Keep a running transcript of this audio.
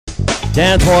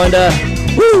Dance, Wanda.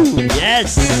 Woo!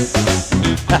 Yes!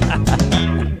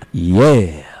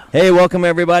 Yeah. Hey, welcome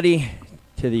everybody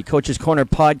to the Coach's Corner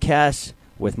podcast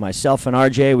with myself and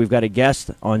RJ. We've got a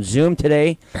guest on Zoom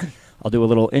today. I'll do a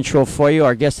little intro for you.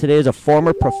 Our guest today is a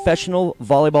former professional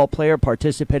volleyball player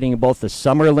participating in both the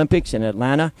Summer Olympics in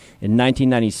Atlanta in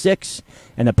 1996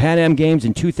 and the Pan Am Games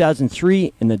in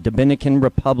 2003 in the Dominican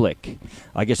Republic.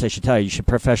 I guess I should tell you, she's a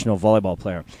professional volleyball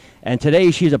player. And today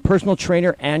she's a personal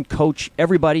trainer and coach.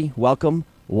 Everybody, welcome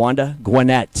Wanda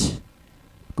Guenette.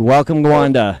 Welcome,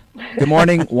 Wanda. Good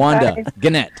morning, Wanda.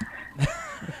 Guenette.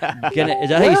 Guenette. Is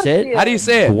that how you say it? How do you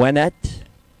say it? Guenette?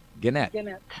 Guenette.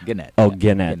 Guenette. Oh, yeah.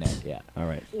 Guenette. Yeah. All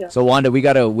right. Yeah. So, Wanda, we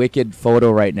got a wicked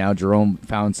photo right now. Jerome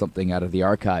found something out of the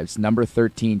archives. Number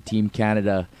 13, Team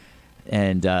Canada.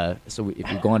 And so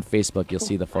if you go on Facebook, you'll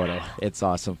see the photo. It's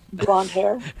awesome. Blonde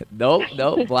hair?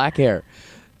 No, black hair.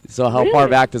 So how far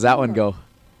back does that one go?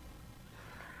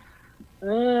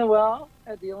 Well,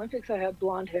 at the Olympics, I had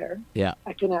blonde hair. Yeah.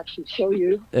 I can actually show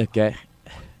you. Okay.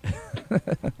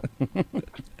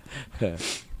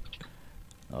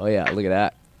 Oh, yeah, look at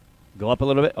that. Go up a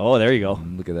little bit. Oh, there you go.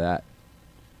 Look at that.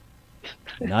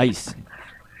 Nice.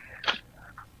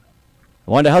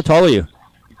 Wanda, how tall are you?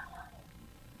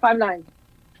 5'9",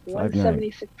 5'9".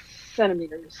 176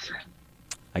 centimeters.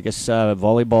 I guess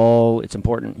volleyball, it's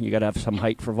important. You got to have some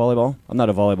height for volleyball. I'm not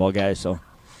a volleyball guy, so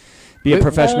be a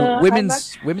professional.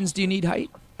 Women's, do you need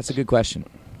height? That's a good question.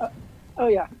 Oh,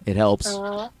 yeah. It helps.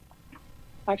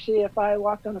 Actually, if I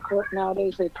walked on a court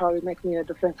nowadays, they'd probably make me a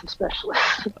defensive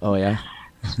specialist. Oh, yeah?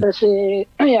 Especially,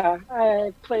 yeah,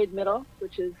 I played middle,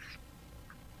 which is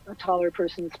a taller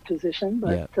person's position,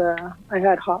 but I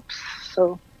had hops,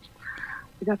 so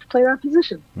you got to play that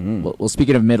position. Well,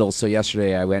 speaking of middle, so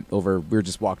yesterday I went over, we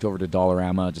just walked over to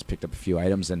Dollarama, just picked up a few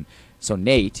items, and so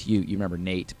Nate, you remember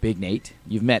Nate, Big Nate,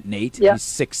 you've met Nate, yeah. He's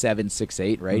 6'7",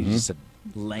 6'8", right? He's just a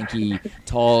lanky,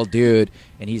 tall dude,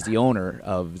 and he's the owner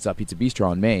of Za Pizza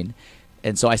Bistro in Maine,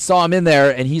 and so I saw him in there,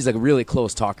 and he's like a really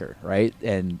close talker, right?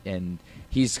 And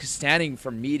he's standing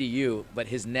from me to you, but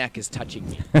his neck is touching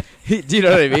me. Do you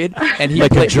know what I mean? And he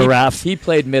like played, a giraffe. He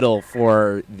played middle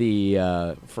for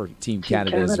the for Team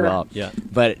Canada as well. Yeah.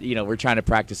 But we're trying to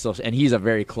practice social, and he's a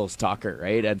very close talker,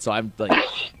 right? And so I'm like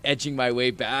edging my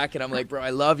way back, and I'm like, bro, I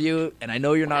love you, and I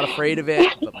know you're not afraid of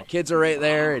it, but my kids are right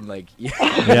there, and like,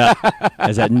 yeah.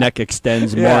 As that neck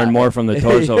extends more and more from the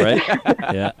torso, right?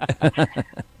 Yeah.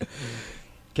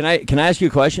 Can I ask you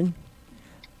a question?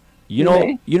 You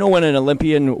know when an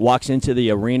Olympian walks into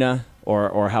the arena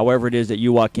or however it is that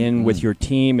you walk in with your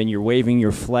team and you're waving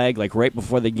your flag like right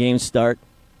before the games start?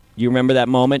 You remember that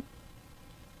moment?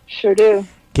 Sure do.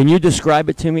 Can you describe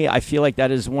it to me? I feel like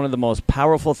that is one of the most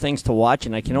powerful things to watch,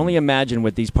 and I can only imagine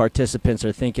what these participants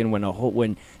are thinking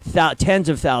when tens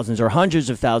of thousands or hundreds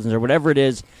of thousands or whatever it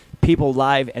is, people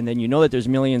live, and then you know that there's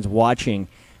millions watching.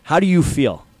 How do you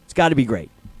feel? It's got to be great.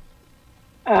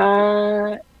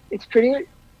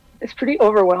 It's pretty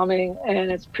overwhelming,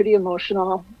 and it's pretty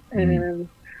emotional. And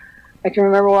I can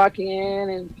remember walking in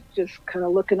and just kind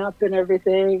of looking up and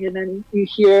everything, and then you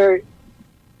hear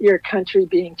your country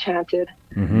being chanted.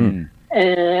 Mm-hmm.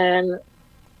 And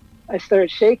I started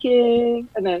shaking,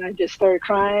 and then I just started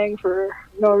crying for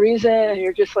no reason, and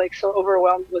you're just like so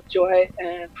overwhelmed with joy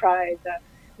and pride that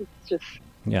it's just,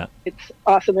 it's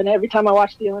awesome. And every time I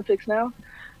watch the Olympics now,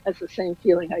 that's the same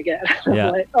feeling I get. Yeah.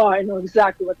 Like, oh, I know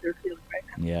exactly what they're feeling right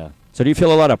now. Yeah. So do you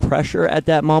feel a lot of pressure at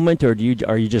that moment, or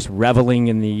are you just reveling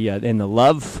in the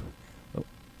love?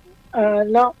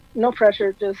 No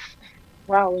pressure. Just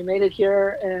wow, we made it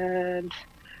here, and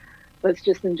let's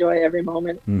just enjoy every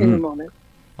moment in the moment.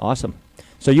 Awesome.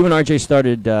 So you and RJ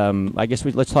started. I guess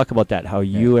let's talk about that. How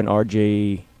you and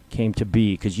RJ came to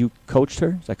be, because you coached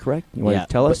her. Is that correct? You want to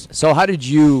tell us? So how did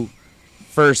you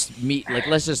first meet? Like,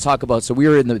 let's just talk about. So we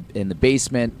were in the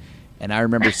basement, and I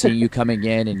remember seeing you coming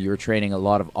in, and you were training a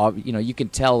lot of. You can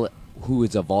tell who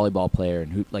is a volleyball player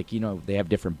and who, they have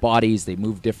different bodies, they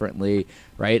move differently,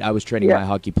 right? I was training my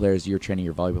hockey players, you were training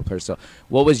your volleyball players. So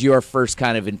what was your first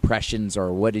kind of impressions,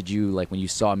 or what did you like when you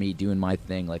saw me doing my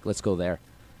thing? Like, let's go there.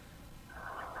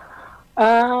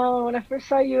 When I first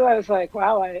saw you, I was like,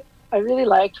 wow, I really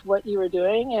liked what you were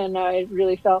doing, and I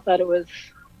really felt that it was,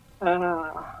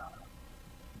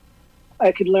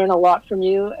 I could learn a lot from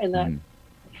you, and that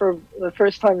for the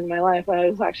first time in my life, I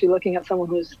was actually looking at someone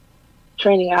who's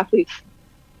training athletes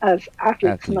as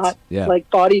athletes. Not like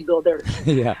bodybuilders.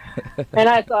 Yeah. And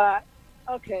I thought,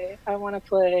 okay, I want to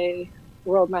play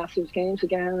World Masters games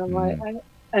again. And I'm like,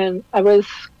 and I was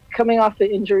coming off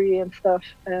the injury and stuff,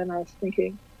 and I was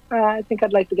thinking, I think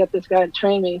I'd like to get this guy to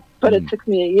train me, but it took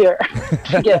me a year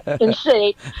to get in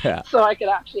shape so I could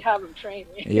actually have him train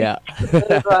me. Yeah.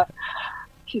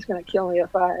 He's going to kill me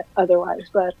if I otherwise.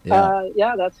 But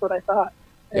that's what I thought.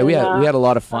 Yeah, we had a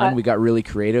lot of fun. We got really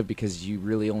creative because you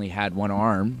really only had one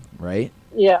arm, right?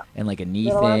 Yeah. And like a knee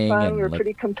thing. And we were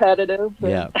pretty competitive.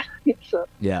 Yeah. So,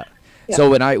 yeah. So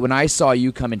when I saw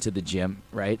you come into the gym,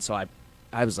 right? So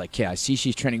I was like, I see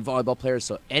she's training volleyball players.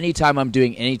 So anytime I'm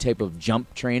doing any type of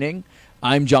jump training,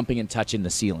 I'm jumping and touching the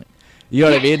ceiling. You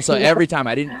know what I mean? So every time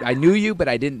I knew you, but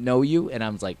I didn't know you. And I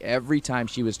was like, every time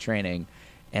she was training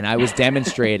and I was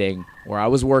demonstrating or I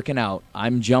was working out,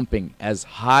 I'm jumping as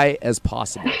high as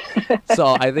possible. So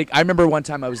I remember one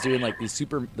time I was doing like these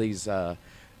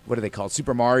what are they called?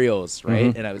 Super Marios, right?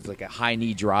 Mm-hmm. And I was like a high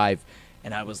knee drive.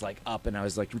 And I was like up and I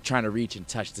was like trying to reach and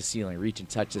touch the ceiling.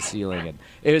 And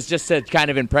it was just to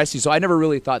kind of impress you. So I never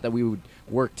really thought that we would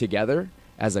work together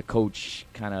as a coach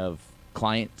kind of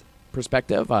client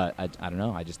perspective. I don't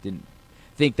know. I just didn't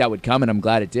think that would come. And I'm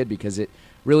glad it did because it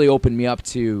really opened me up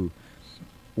to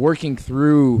working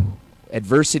through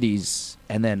adversities.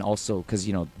 And then also because,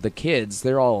 the kids,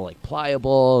 they're all like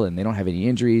pliable and they don't have any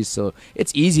injuries. So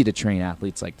it's easy to train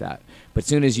athletes like that. But as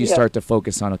soon as you start to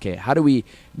focus on, okay, how do we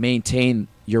maintain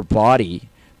your body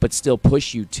but still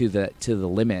push you to the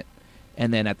limit?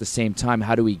 And then at the same time,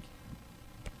 how do we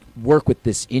work with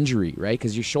this injury, right?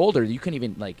 Because your shoulder, you couldn't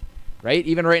even right?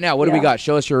 Even right now, what do we got?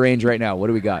 Show us your range right now. What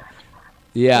do we got?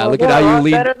 Yeah, look at how you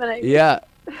lead. Yeah.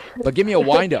 But give me a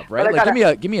wind up, right?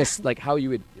 Like give me a like how you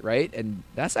would, right? And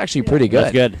that's actually pretty good.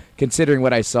 That's good. Considering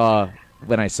what I saw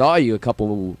when I saw you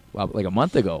like a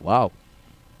month ago. Wow.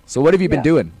 So what have you been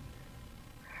doing?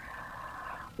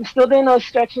 I'm still doing those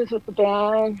stretches with the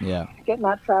band. Yeah. Getting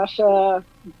that fascia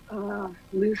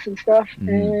loose and stuff. Mm-hmm.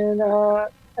 And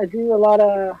I do a lot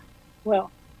of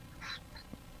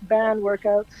band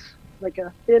workouts, like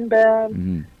a thin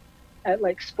band at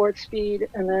like sports speed,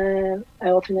 and then I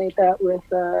alternate that with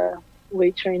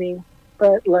weight training,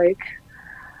 but like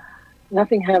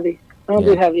nothing heavy. I don't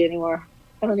do heavy anymore.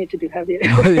 I don't need to do heavy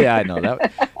anymore. Yeah, I know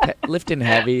that. Lifting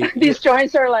heavy. These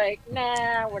joints are like,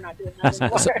 nah, we're not doing that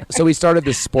anymore. So we started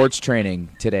this sports training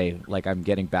today. Like I'm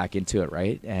getting back into it,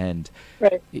 right? And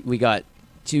we got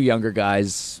two younger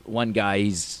guys. One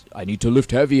guy, I need to lift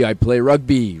heavy. I play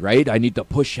rugby, right? I need to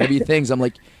push heavy things. I'm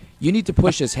like, you need to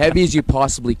push as heavy as you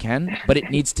possibly can, but it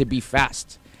needs to be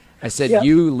fast. I said,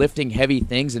 you lifting heavy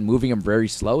things and moving them very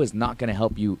slow is not going to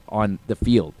help you on the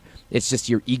field. It's just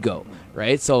your ego,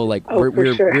 right? So like we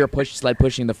were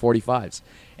pushing the 45s,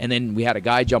 and then we had a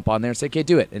guy jump on there and say, "Okay,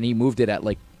 do it," and he moved it at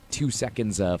like 2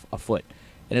 seconds a foot,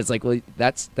 and it's like, well,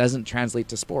 that doesn't translate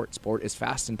to sport. Sport is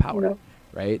fast and power,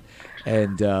 right?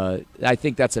 And I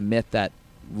think that's a myth that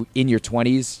in your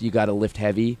 20s you got to lift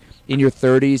heavy. In your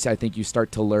 30s, I think you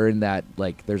start to learn that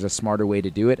like there's a smarter way to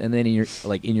do it, and then in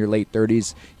your late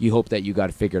 30s, you hope that you got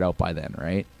it figured out by then,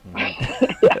 right?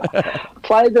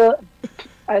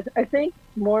 I think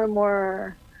more and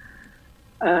more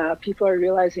people are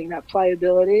realizing that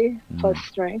pliability plus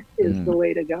strength is the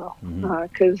way to go.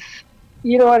 Because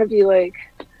you don't want to be like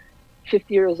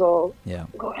 50 years old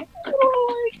going,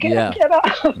 oh, I can't get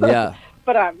up. Yeah.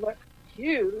 But I'm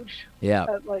huge. Yeah.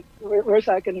 Like, where's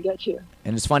that going to get you?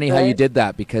 And it's funny how you did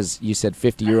that because you said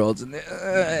 50-year-olds,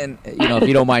 and if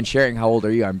you don't mind sharing, how old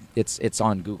are you? It's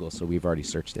on Google, so we've already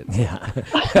searched it. Yeah.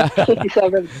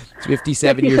 57. It's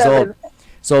 57 years old.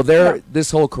 So this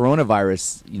whole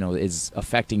coronavirus, is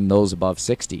affecting those above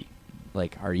 60.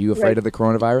 Like, are you afraid of the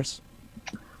coronavirus?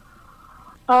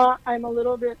 I'm a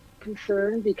little bit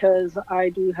concerned because I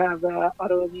do have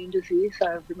autoimmune disease.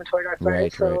 I have rheumatoid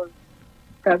arthritis, so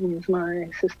that means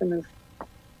my system is a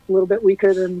little bit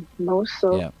weaker than most.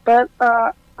 So, but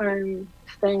I'm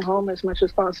staying home as much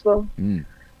as possible,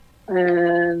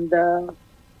 and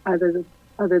other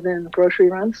than grocery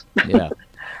runs. Yeah.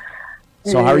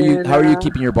 So how are you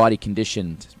keeping your body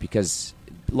conditioned? Because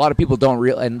a lot of people don't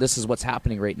realize, and this is what's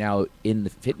happening right now in the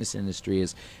fitness industry,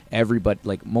 is everybody,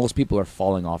 like most people are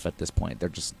falling off at this point. They're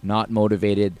just not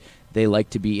motivated. They like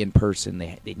to be in person.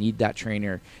 They need that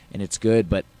trainer, and it's good,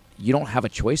 but you don't have a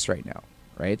choice right now,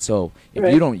 right? So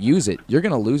if you don't use it, you're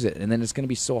going to lose it, and then it's going to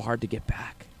be so hard to get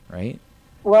back, right?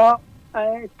 Well,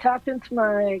 I tapped into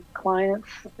my clients,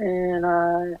 and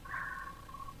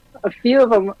a few of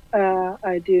them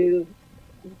I do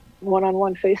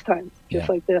one-on-one FaceTime, just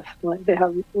like this. Like they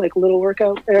have like little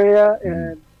workout area,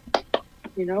 and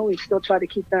we still try to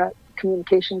keep that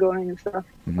communication going and stuff,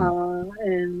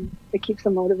 and it keeps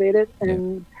them motivated.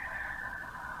 And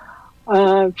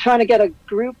trying to get a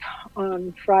group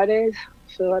on Fridays,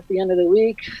 so at the end of the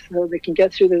week, so they can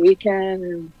get through the weekend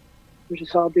and We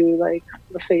just all do like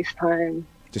the FaceTime,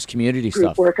 just community group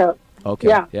stuff. workout. Okay.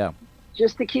 Yeah.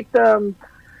 Just to keep them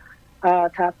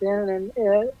tapped in, and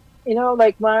you know,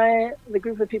 like the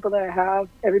group of people that I have,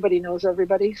 everybody knows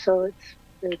everybody, so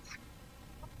it's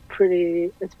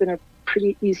been a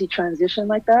pretty easy transition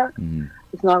like that. Mm-hmm.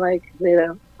 It's not like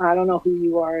I don't know who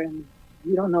you are and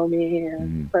you don't know me,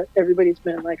 and but everybody's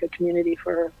been like a community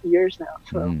for years now,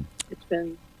 so it's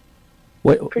been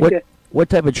pretty good. What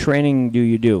type of training do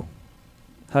you do?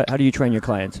 How do you train your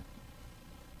clients?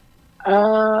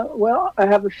 Well, I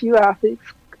have a few athletes,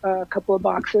 a couple of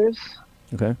boxers.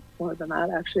 Okay. More than that,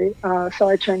 actually. So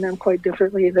I train them quite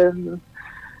differently than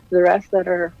the rest that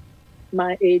are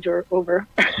my age or over.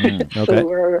 Okay. So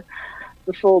we're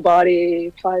the full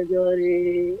body,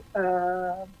 pliability,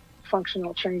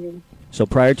 functional training. So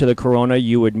prior to the corona,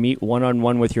 you would meet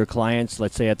one-on-one with your clients,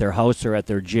 let's say at their house or at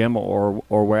their gym or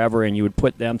wherever, and you would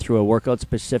put them through a workout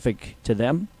specific to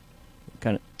them?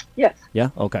 Kind of. Yes.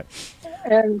 Yeah? Okay.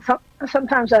 And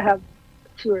sometimes I have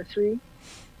 2 or 3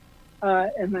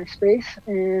 in my space,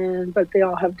 but they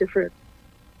all have different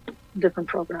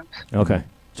programs. Okay.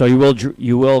 So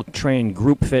you will train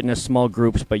group fitness, small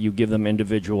groups, but you give them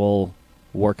individual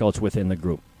workouts within the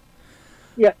group.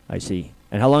 Yeah. I see.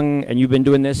 And how long? And you've been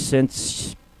doing this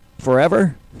since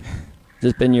forever? Has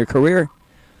this been your career?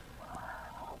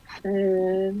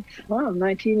 And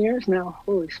 19 years now.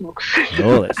 Holy smokes!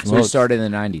 Holy smokes! So you started in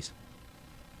the 90s.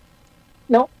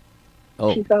 No.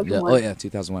 Oh, 2001. Oh yeah,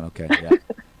 2001. Okay, yeah.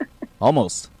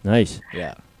 Almost. Nice.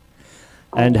 Yeah.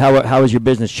 And how has your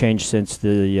business changed since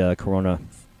the corona?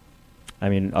 I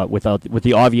mean, with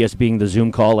the obvious being the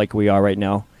Zoom call like we are right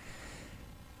now.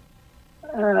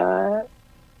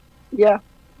 Yeah.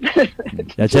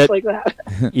 That's just it. like that.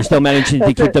 You still managing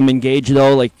to keep them engaged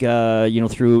though, like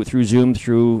through Zoom,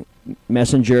 through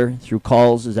Messenger, through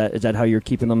calls. Is that how you're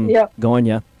keeping them going?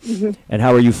 Yeah. Mm-hmm. And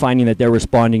how are you finding that they're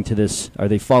responding to this? Are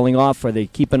they falling off? Are they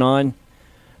keeping on? Are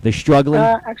they struggling?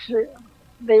 Actually,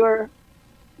 they were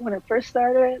when it first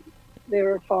started. They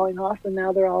were falling off, and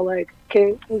now they're all like,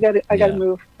 "Okay, I got to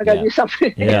move. I got to do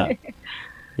something." Yeah.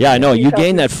 Yeah, I know. You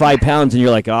gained that 5 pounds, and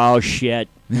you're like, "Oh shit."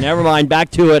 Never mind,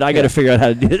 back to it. I got to figure out how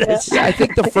to do this. Yeah, I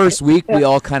think the first week we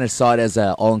all kind of saw it as an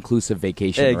all-inclusive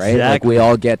vacation, right? Like we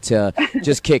all get to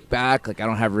just kick back. Like I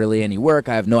don't have really any work.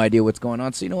 I have no idea what's going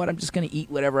on. So you know what? I'm just going to eat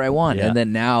whatever I want. Yeah. And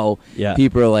then now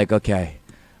people are like, okay,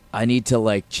 I need to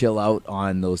like chill out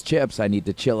on those chips. I need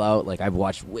to chill out. Like I've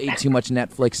watched way too much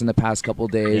Netflix in the past couple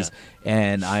of days,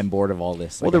 and I'm bored of all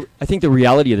this. Well, I think the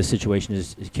reality of the situation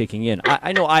is kicking in.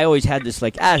 I know I always had this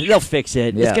like, they'll fix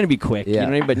it. It's going to be quick. You know what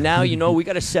I mean? But now, we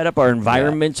got to set up our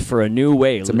environments for a new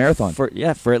way. It's a marathon.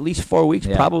 For at least 4 weeks,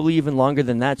 probably even longer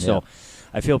than that. So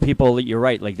I feel people, you're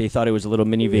right, like they thought it was a little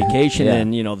mini vacation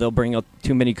and, they'll bring out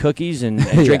too many cookies and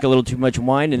drink a little too much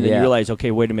wine and then you realize,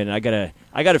 okay, wait a minute,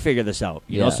 I gotta figure this out,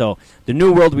 you know? So the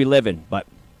new world we live in. But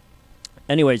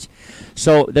anyways,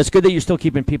 so that's good that you're still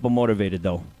keeping people motivated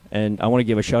though. And I want to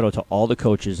give a shout out to all the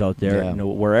coaches out there,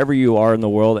 wherever you are in the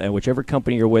world and whichever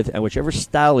company you're with and whichever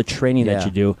style of training that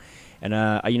you do. And,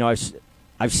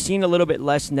 I've seen a little bit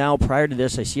less now. Prior to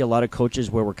this, I see a lot of coaches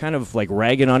where we're kind of like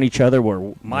ragging on each other,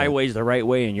 where my way is the right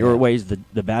way and your way is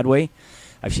the bad way.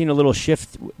 I've seen a little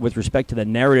shift with respect to the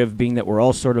narrative being that we're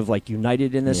all sort of like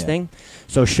united in this thing.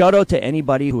 So shout out to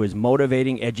anybody who is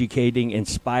motivating, educating,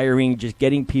 inspiring, just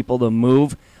getting people to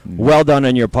move. Well done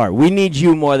on your part. We need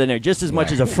you more than ever. Just as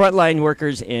much as the frontline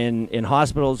workers in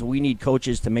hospitals, we need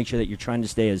coaches to make sure that you're trying to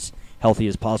stay as healthy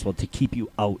as possible to keep you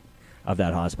out of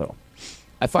that hospital.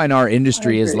 I find our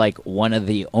industry is like one of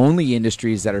the only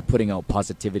industries that are putting out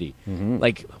positivity.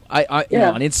 Like I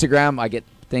on Instagram, I get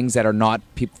things that are not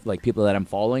people that I'm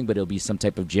following, but it'll be some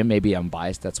type of gym. Maybe I'm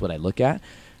biased. That's what I look at.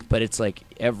 But it's like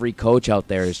every coach out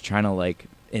there is trying to like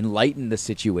enlighten the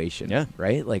situation. Yeah.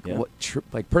 Right. Like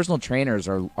like personal trainers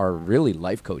are really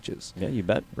life coaches. Yeah, you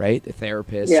bet. Right. The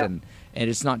therapists and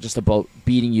it's not just about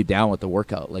beating you down with the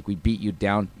workout. Like we beat you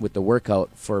down with the workout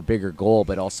for a bigger goal,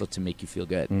 but also to make you feel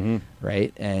good,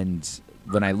 right? And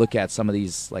when I look at some of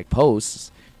these like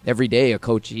posts every day, a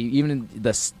coach, even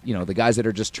the guys that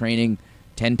are just training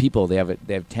 10 people, they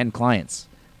have 10 clients.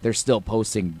 They're still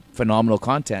posting phenomenal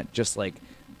content, just like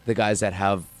the guys that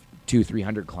have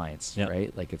 200-300 clients,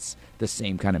 right? Like it's the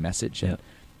same kind of message. And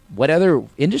what other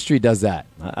industry does that?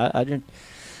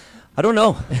 I don't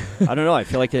know. I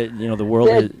feel like the world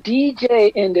the is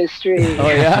DJ industry. Oh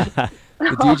yeah, the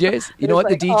DJs. You know what?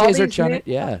 The DJs are trying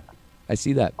to. I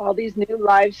see that. All these new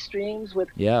live streams with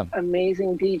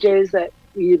amazing DJs that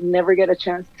you'd never get a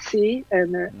chance to see,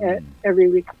 and every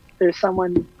week there's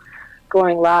someone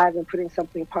going live and putting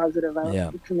something positive out.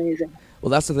 It's amazing. Well,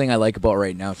 that's the thing I like about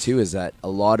right now too, is that a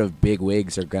lot of big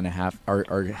wigs are going to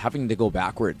are having to go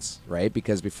backwards, right?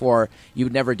 Because before you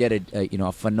would never get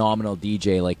a phenomenal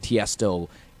DJ like Tiesto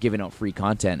giving out free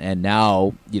content, and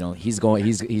now he's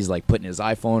like putting his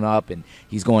iPhone up and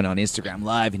he's going on Instagram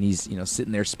Live and he's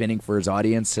sitting there spinning for his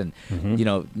audience, and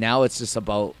now it's just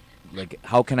about like,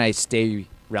 how can I stay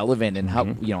relevant, and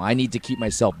how I need to keep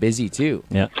myself busy too.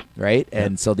 Yeah. Right. Yeah.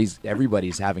 And so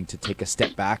everybody's having to take a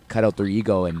step back, cut out their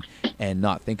ego, and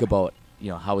not think about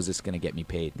how is this going to get me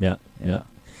paid. Yeah. Yeah.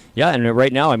 Yeah, and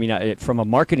right now, I mean, from a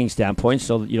marketing standpoint,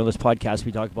 so this podcast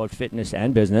we talk about fitness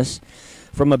and business.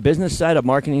 From a business side, a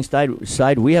marketing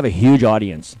side, we have a huge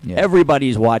audience. Yeah.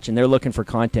 Everybody's watching. They're looking for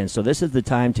content. So this is the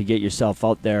time to get yourself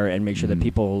out there and make sure that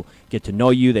people get to know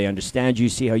you, they understand you,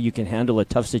 see how you can handle a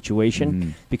tough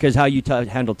situation. Because how you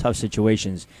handle tough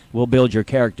situations will build your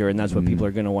character, and that's what people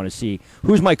are going to want to see.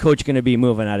 Who's my coach going to be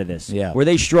moving out of this? Yeah. Were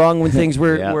they strong when things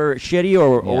were shitty,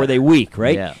 or were they weak,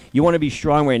 right? Yeah. You want to be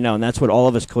strong right now, and that's what all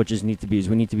of us coaches need to be. Is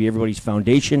we need to be everybody's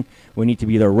foundation. We need to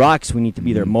be their rocks. We need to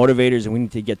be their motivators, and we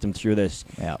need to get them through this.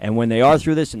 Yeah. And when they are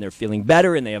through this and they're feeling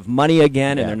better and they have money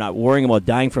again and they're not worrying about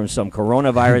dying from some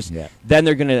coronavirus, then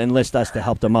they're going to enlist us to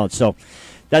help them out. So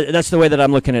that's the way that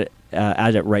I'm looking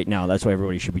at it right now. That's why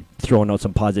everybody should be throwing out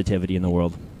some positivity in the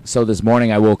world. So this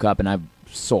morning I woke up and I'm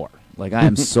sore. Like, I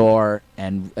am sore,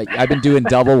 and I've been doing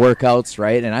double workouts,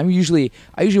 right? And I usually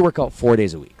work out 4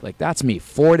 days a week. Like, that's me,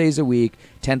 4 days a week,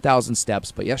 10,000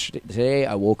 steps. But today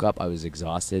I woke up, I was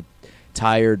exhausted,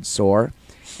 tired, sore.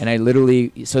 And I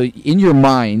literally, so in your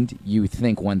mind, you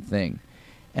think one thing.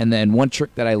 And then one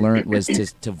trick that I learned was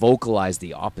to vocalize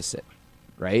the opposite,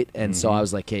 right? And so I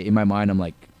was like, hey, in my mind, I'm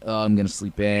like, oh, I'm going to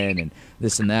sleep in and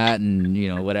this and that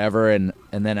and, whatever. And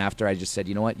then after I just said,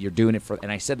 you know what, you're doing it for,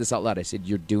 and I said this out loud, I said,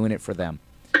 you're doing it for them.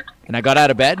 And I got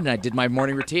out of bed and I did my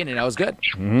morning routine and I was good.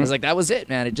 I was like, that was it,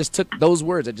 man. It just took those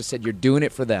words. I just said, you're doing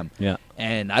it for them. Yeah.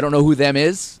 And I don't know who them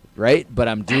is, right? But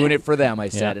I'm doing it for them, I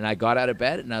said. And I got out of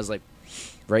bed and I was like,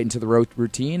 right into the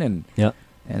routine, and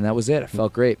that was it. I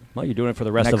felt great. Well, you're doing it for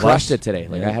the rest of us. I crushed it today.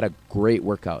 Like, I had a great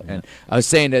workout. And I was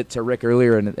saying to Rick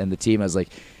earlier and the team, I was like,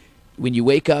 when you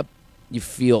wake up, you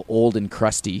feel old and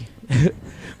crusty.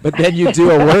 But then you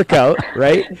do a workout,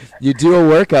 right? You do a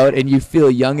workout and you feel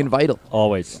young and vital.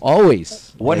 Always.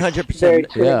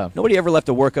 100%. Yeah. Nobody ever left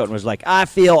a workout and was like, I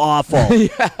feel awful.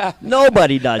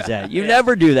 Nobody does that. You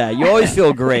never do that. You always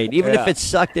feel great. Even if it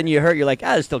sucked and you hurt, you're like,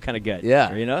 it's still kind of good.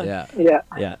 Yeah.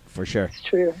 Yeah, for sure. It's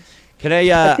true. Can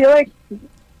I feel like...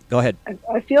 Go ahead.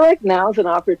 I feel like now's an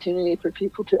opportunity for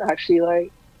people to actually,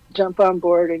 like, jump on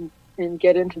board and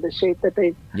get into the shape that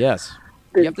they... Yes.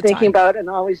 Been thinking about and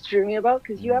always dreaming about,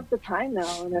 because you have the time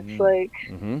now, and it's like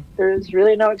there's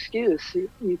really no excuse.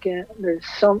 You can. There's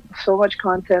so much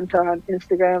content on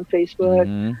Instagram,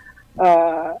 Facebook,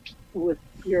 with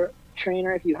your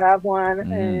trainer if you have one,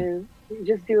 and you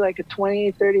just do like a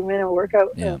 20-30 minute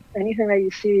workout of anything that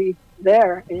you see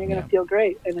there, and you're gonna feel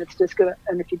great. And it's just gonna.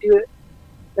 And if you do it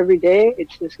every day,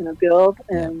 it's just gonna build.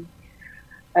 And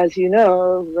as you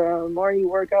know, the more you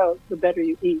work out, the better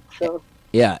you eat. So.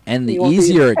 Yeah, and the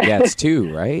easier it gets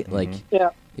too, right? Like,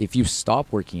 if you stop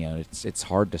working out, it's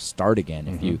hard to start again.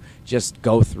 If you just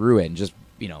go through it and just,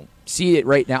 see it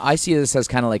right now. I see this as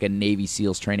kind of like a Navy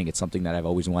SEALs training. It's something that I've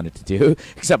always wanted to do,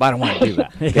 except I don't want to do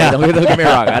that. Okay? Don't get me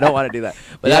wrong. I don't want to do that.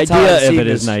 But the that's idea of it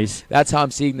is nice. That's how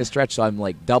I'm seeing the stretch. So I'm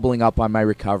like doubling up on my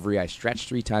recovery. I stretch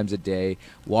 3 times a day.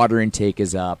 Water intake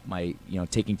is up. My,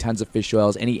 taking tons of fish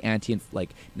oils, any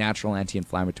natural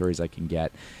anti-inflammatories I can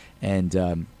get.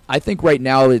 And I think right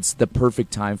now it's the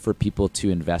perfect time for people to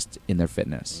invest in their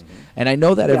fitness. And I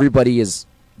know that everybody is,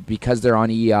 because they're on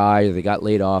EI or they got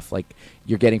laid off, like,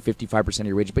 you're getting 55% of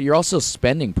your wages, but you're also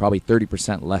spending probably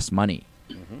 30% less money.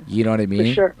 You know what I mean?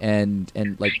 For sure. And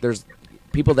like, there's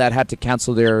people that had to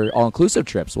cancel their all-inclusive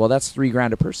trips. Well, that's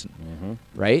 $3,000 a person,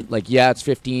 right? Like, it's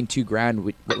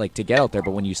 $2,000 like to get out there,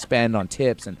 but when you spend on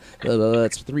tips and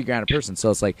it's $3,000 a person.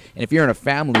 So it's like, and if you're in a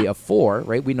family of 4,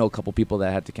 right? We know a couple people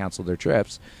that had to cancel their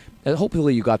trips. And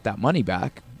hopefully you got that money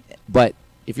back, but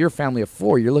if you're a family of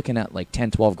 4, you're looking at like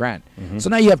 $10,000-12,000. So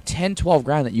now you have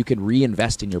 $10,000-12,000 that you can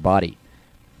reinvest in your body,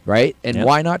 right? And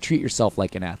why not treat yourself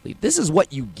like an athlete? This is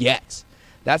what you get.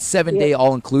 That 7-day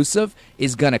all-inclusive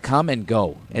is going to come and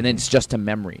go, and then it's just a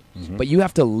memory. But you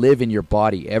have to live in your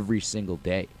body every single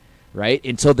day, right?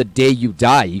 Until the day you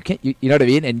die. You can't, you know what I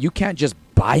mean? And you can't just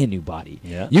buy a new body.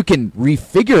 You can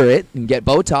refigure it and get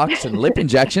Botox and lip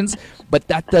injections, but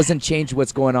that doesn't change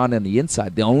what's going on the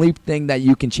inside. The only thing that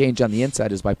you can change on the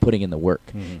inside is by putting in the work.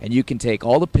 And you can take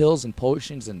all the pills and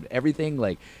potions and everything,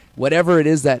 like whatever it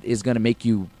is that is going to make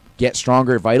you get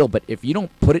stronger, vital, but if you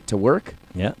don't put it to work,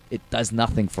 yeah, it does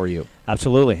nothing for you.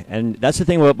 Absolutely. And that's the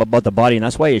thing about the body, and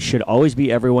that's why it should always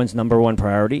be everyone's number one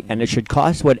priority, and it should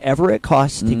cost whatever it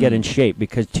costs to get in shape,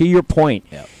 because to your point,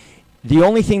 the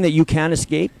only thing that you can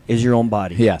escape is your own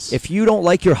body. Yes. If you don't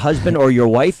like your husband or your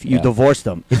wife, you divorce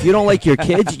them. If you don't like your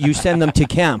kids, you send them to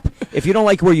camp. If you don't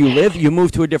like where you live, you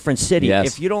move to a different city. Yes.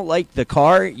 If you don't like the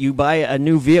car, you buy a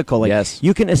new vehicle. Like, yes.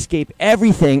 You can escape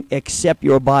everything except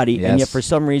your body, yes. and yet for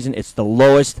some reason it's the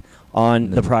lowest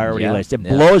on the priority list. It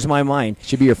blows my mind. It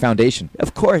should be your foundation.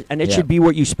 Of course, and it should be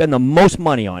what you spend the most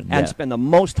money on and spend the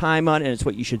most time on, and it's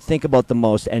what you should think about the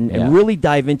most and really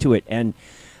dive into it. And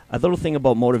a little thing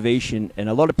about motivation, and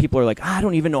a lot of people are like, I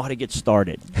don't even know how to get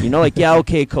started. You know, like,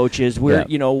 okay, coaches, we're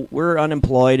we're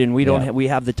unemployed and we don't we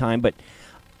have the time, but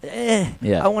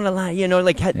I want to lie,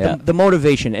 like the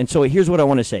motivation. And so here's what I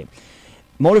want to say.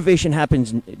 Motivation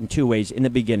happens in two ways in the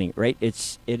beginning, right?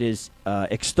 It is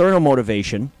external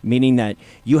motivation, meaning that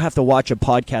you have to watch a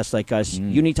podcast like us.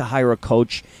 You need to hire a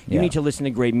coach. You need to listen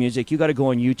to great music. You got to go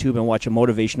on YouTube and watch a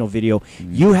motivational video.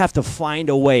 You have to find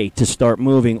a way to start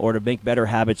moving or to make better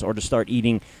habits or to start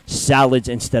eating salads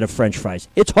instead of French fries.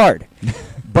 It's hard,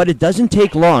 but it doesn't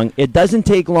take long. It doesn't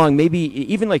take long, maybe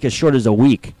even like as short as a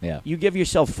week. You give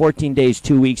yourself 14 days,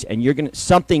 2 weeks, and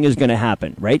something is going to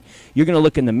happen, right? You're going to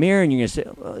look in the mirror and you're going to say,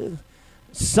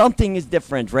 something is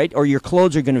different, right? Or your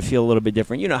clothes are going to feel a little bit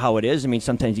different. You know how it is. I mean,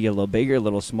 sometimes you get a little bigger, a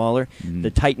little smaller. The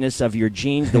tightness of your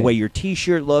jeans, the way your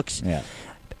T-shirt looks.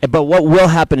 But what will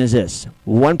happen is this.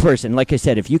 One person, like I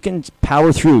said, if you can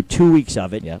power through 2 weeks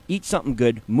of it, eat something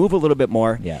good, move a little bit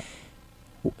more,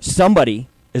 somebody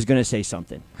is going to say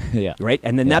something, right?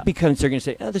 And then that becomes, they're going to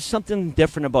say, oh, there's something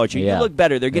different about you. You look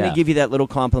better. They're going to give you that little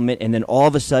compliment, and then all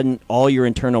of a sudden, all your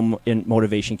internal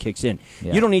motivation kicks in.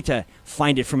 You don't need to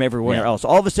find it from everywhere else.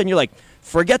 All of a sudden, you're like,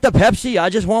 forget the Pepsi, I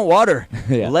just want water.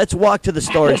 Let's walk to the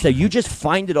store instead. You just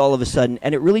find it all of a sudden,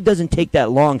 and it really doesn't take that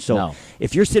long. So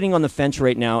if you're sitting on the fence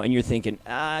right now and you're thinking,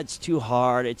 it's too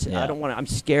hard, I don't want to, I'm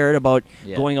scared about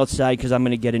going outside because I'm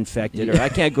going to get infected, or I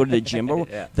can't go to the gym, or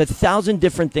the 1,000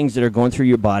 different things that are going through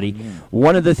your body,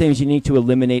 one of the things you need to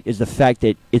eliminate is the fact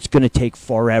that it's going to take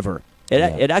forever.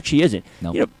 It actually isn't.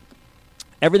 No. You know,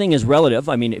 everything is relative.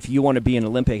 I mean, if you want to be an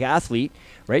Olympic athlete,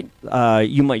 right,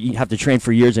 you have to train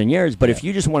for years and years. But if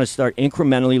you just want to start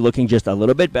incrementally looking just a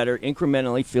little bit better,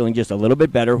 incrementally feeling just a little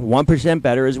bit better, 1%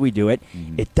 better as we do it,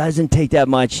 it doesn't take that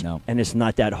much, and it's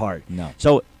not that hard.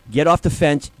 So get off the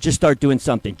fence. Just start doing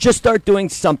something. Just start doing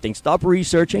something. Stop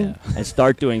researching and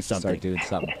start doing something. Start doing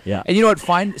something. And you know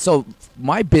what? So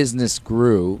my business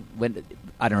grew when,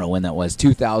 I don't know when that was,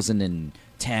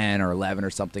 2010 or 11 or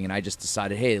something, and I just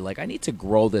decided, hey, like, I need to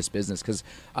grow this business because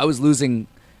I was losing.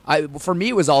 For me,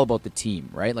 it was all about the team,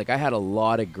 right? Like, I had a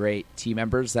lot of great team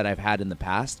members that I've had in the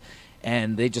past,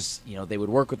 and they just, they would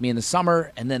work with me in the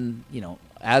summer, and then,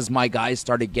 as my guys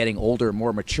started getting older,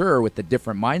 more mature with the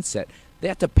different mindset, they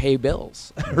had to pay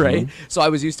bills, right? So I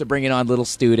was used to bringing on little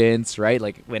students, right?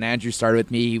 Like when Andrew started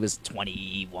with me, he was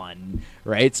 21,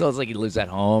 right? So it's like he lives at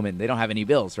home and they don't have any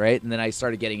bills, right? And then I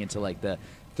started getting into like the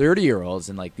 30-year-olds,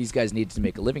 and like these guys needed to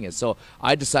make a living. And so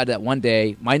I decided that one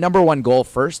day, my number one goal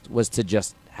first was to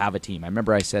just have a team. I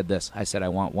remember I said this. I said I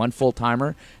want one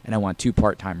full-timer and I want 2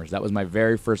 part-timers. That was my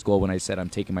very first goal when I said I'm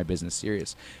taking my business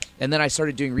serious. And then I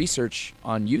started doing research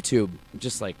on YouTube,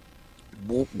 just like,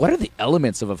 what are the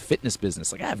elements of a fitness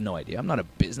business? Like, I have no idea. I'm not a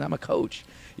business. I'm a coach.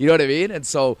 You know what I mean? And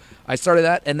so I started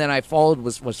that, and then I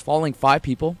was following 5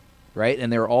 people, right?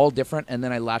 And they were all different, and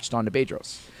then I latched on to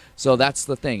Bedros. So that's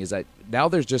the thing, is that now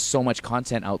there's just so much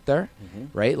content out there,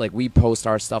 right? Like, we post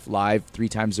our stuff live 3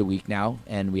 times a week now,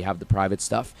 and we have the private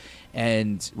stuff.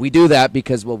 And we do that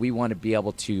because, well, we want to be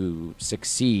able to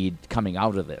succeed coming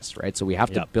out of this, right? So we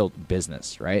have to build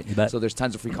business, right? So there's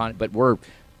tons of free content, but we're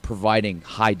providing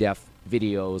high-def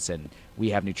videos, and we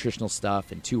have nutritional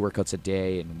stuff and 2 workouts a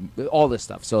day and all this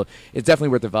stuff. So it's definitely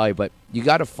worth the value, but you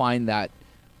got to find that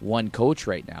one coach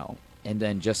right now and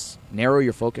then just narrow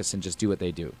your focus and just do what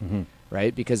they do,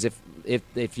 right? Because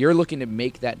if you're looking to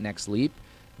make that next leap,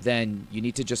 then you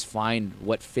need to just find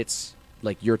what fits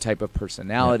like your type of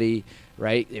personality,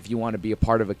 right? If you want to be a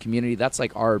part of a community, that's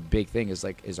like our big thing is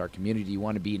our community. You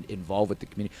want to be involved with the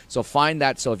community. So find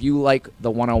that. So if you like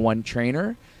the one-on-one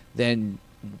trainer, then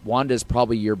Wanda is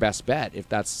probably your best bet if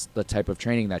that's the type of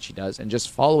training that she does, and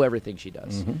just follow everything she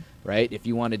does, right? If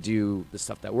you want to do the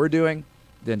stuff that we're doing,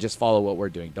 then just follow what we're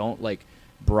doing. Don't like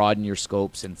broaden your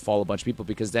scopes and follow a bunch of people,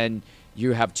 because then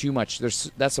you have too much.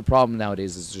 That's the problem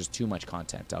nowadays, is there's too much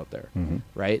content out there,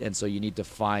 right? And so you need to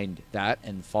find that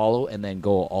and follow and then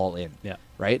go all in,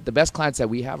 right? The best clients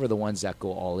that we have are the ones that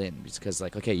go all in, because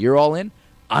like, okay, you're all in,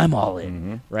 I'm all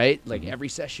in, right? Like every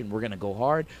session, we're going to go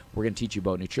hard. We're going to teach you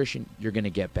about nutrition. You're going to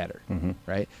get better,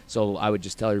 right? So I would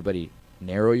just tell everybody,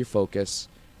 narrow your focus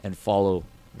and follow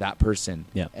that person,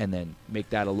 and then make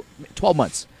that 12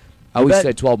 months. I always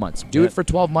said 12 months. Do it for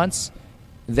 12 months,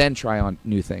 then try on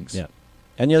new things. Yeah.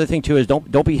 And the other thing too is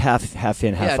don't be half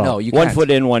in, half out. No, you one can't. foot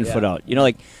in, one foot out. You know,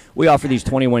 like we offer these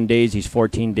 21 days, these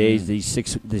 14 days, these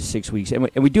 6 weeks, and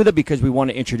we do that because we want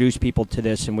to introduce people to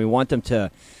this, and we want them to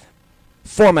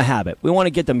form a habit. We want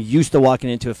to get them used to walking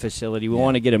into a facility. We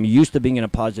want to get them used to being in a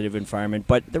positive environment.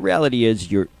 But the reality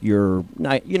is, you're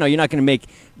not you're not going to make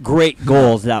great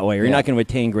goals that way, or you're not going to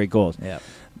attain great goals. Yeah.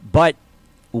 But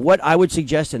what I would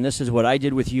suggest, and this is what I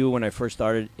did with you when I first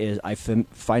started, is I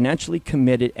financially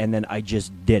committed, and then I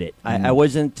just did it. I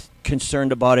wasn't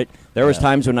concerned about it. There was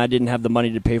times when I didn't have the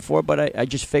money to pay for it, but I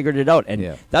just figured it out.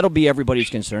 And that'll be everybody's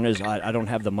concern, is I don't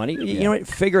have the money. You know what?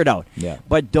 Figure it out. Yeah.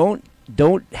 But don't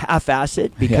half-ass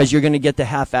it, because you're going to get the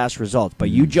half-ass results. But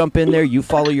you jump in there, you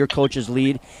follow your coach's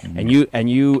lead, and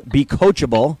you be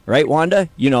coachable, right, Wanda?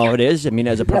 You know how it is. I mean,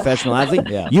 as a professional athlete,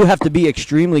 you have to be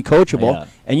extremely coachable,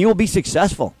 and you will be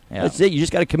successful. That's it. You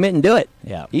just got to commit and do it.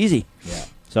 Yeah, easy. Yeah.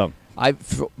 So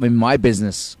in my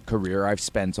business career, I've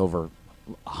spent over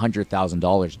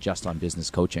 $100,000 just on business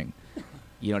coaching.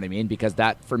 You know what I mean? Because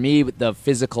that, for me, the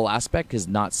physical aspect is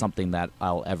not something that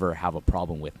I'll ever have a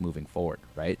problem with moving forward,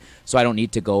 right? So I don't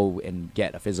need to go and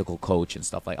get a physical coach and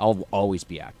stuff. I'll always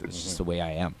be active. It's just the way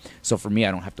I am. So for me,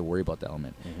 I don't have to worry about the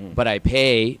element. But I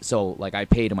pay, I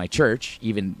pay to my church,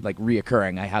 even like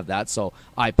reoccurring, I have that. So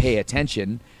I pay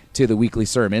attention to the weekly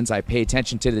sermons. I pay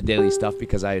attention to the daily stuff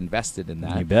because I invested in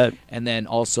that. You bet. And then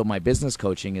also my business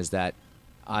coaching is that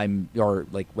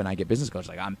when I get business coach,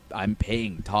 I'm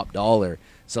paying top dollar.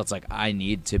 So it's like I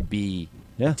need to be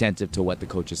attentive to what the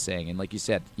coach is saying. And like you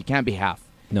said, you can't be half.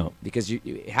 No. Because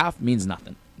half means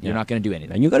nothing. You're not going to do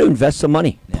anything. And you got to invest some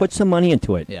money. Put some money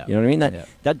into it. Yeah. You know what I mean?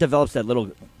 That develops that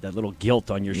little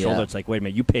guilt on your shoulder. It's like, wait a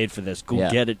minute, you paid for this. Go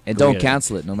get it. And don't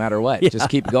cancel it no matter what. Just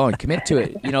keep going. Commit to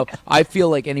it. You know, I feel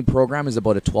like any program is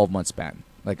about a 12-month span.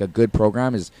 Like a good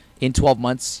program is in 12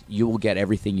 months, you will get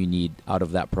everything you need out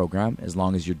of that program as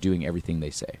long as you're doing everything they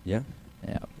say. Yeah.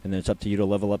 Yeah. And then it's up to you to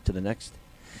level up to the next.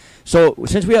 So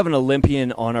since we have an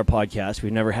Olympian on our podcast,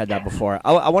 we've never had that before.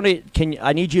 I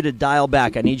need you to dial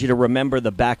back. I need you to remember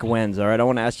the back whens. All right. I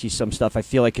want to ask you some stuff. I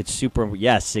feel like it's super.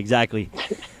 Yes, exactly.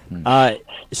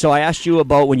 So I asked you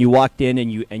about when you walked in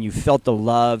and you felt the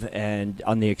love and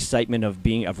on the excitement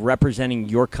of representing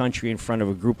your country in front of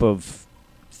a group of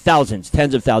thousands,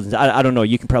 tens of thousands. I don't know.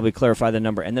 You can probably clarify the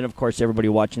number. And then, of course, everybody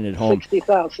watching at home.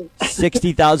 60,000.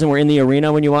 60,000 were in the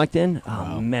arena when you walked in?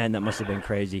 Oh, man, that must have been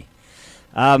crazy.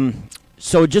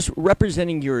 So just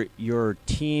representing your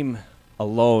team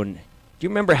alone, do you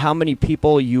remember how many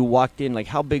people you walked in? Like,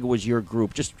 how big was your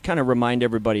group? Just kind of remind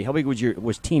everybody, how big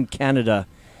was Team Canada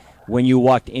when you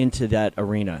walked into that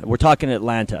arena? We're talking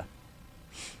Atlanta.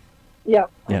 Yeah.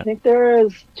 I think there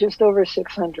is just over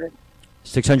 600.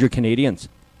 600 Canadians?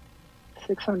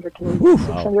 600 Canadians,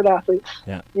 600 athletes.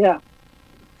 Yeah.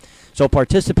 So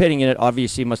participating in it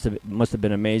obviously must have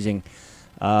been amazing.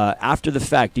 After the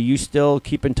fact, do you still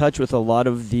keep in touch with a lot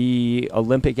of the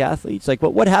Olympic athletes? Like,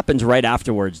 what happens right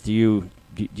afterwards? Do you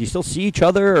still see each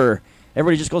other, or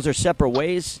everybody just goes their separate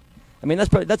ways? I mean,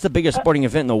 that's the biggest sporting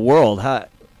event in the world.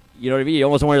 You know what I mean? You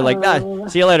almost wonder, like,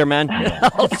 see you later, man.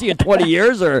 I'll see you in 20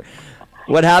 years, or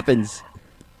what happens?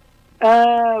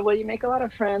 Well, you make a lot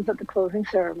of friends at the closing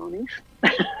ceremonies.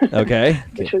 Okay.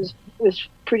 Which was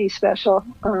pretty special.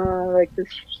 Like this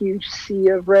huge sea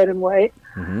of red and white.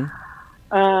 Mm-hmm.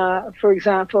 For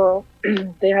example,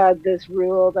 they had this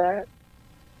rule that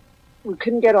we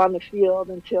couldn't get on the field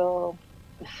until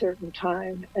a certain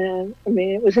time. And I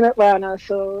mean, it was in Atlanta,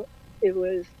 so it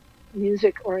was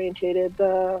music orientated.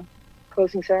 The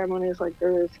closing ceremonies, like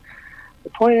there was the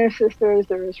Pointer Sisters,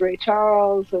 there was Ray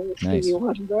Charles, there was Stevie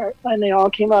Wonder, and they all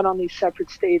came out on these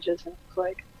separate stages, and it was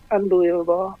like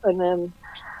unbelievable. And then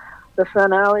the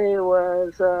finale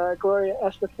was Gloria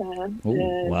Estefan,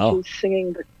 and she's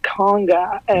singing the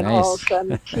conga, and all of a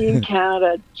sudden Team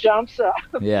Canada jumps up,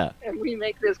 and we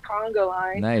make this conga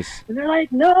line, and they're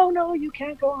like, no, you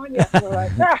can't go on yet. And we're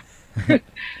like,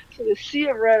 So the sea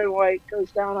of red and white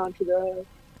goes down onto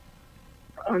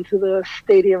the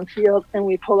stadium field, and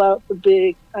we pull out the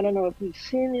big, I don't know if you've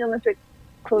seen the Olympic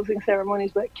closing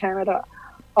ceremonies, but Canada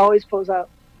always pulls out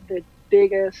the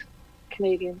biggest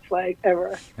Canadian flag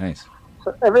ever. Nice.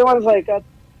 So everyone's like got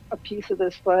a piece of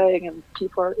this flag, and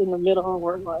people are in the middle, and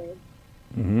we're like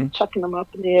chucking them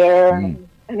up in the air. And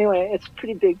anyway, it's a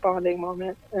pretty big bonding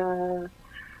moment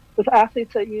with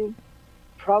athletes that you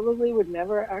probably would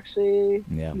never actually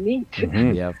meet.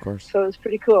 Mm-hmm. Yeah, of course. So it was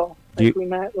pretty cool. Like we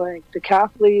met like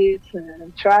decathletes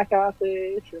and track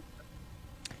athletes.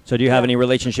 So do you have any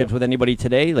relationships with anybody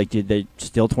today? Like, did they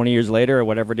still 20 years later or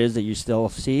whatever it is that you still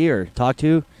see or talk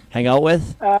to, hang out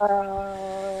with?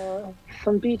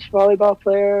 Some beach volleyball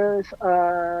players.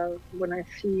 When I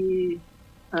see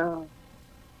some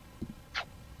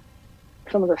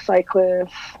of the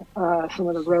cyclists, some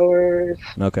of the rowers.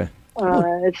 Okay.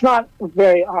 It's not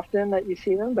very often that you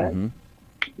see them, but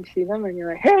you see them and you're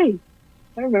like, hey,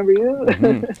 I remember you.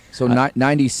 Mm-hmm. So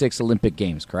 96 Olympic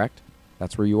Games, correct?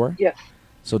 That's where you were? Yes.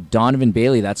 So Donovan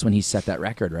Bailey, that's when he set that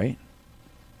record, right?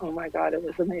 Oh, my God, it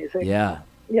was amazing. Yeah.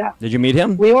 Yeah. Did you meet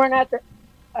him? We weren't at the...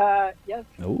 yes.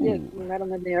 Ooh. Yes, we met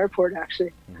him in the airport,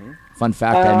 actually. Mm-hmm. Fun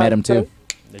fact, I met him too.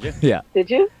 Did you? Yeah. Did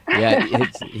you? Yeah,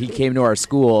 he came to our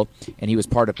school, and he was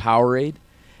part of Powerade.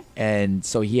 And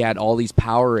so he had all these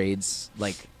Powerades,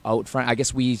 like, out front. I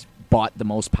guess we bought the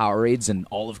most Powerades in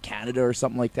all of Canada or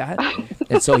something like that.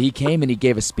 And so he came and he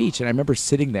gave a speech, and I remember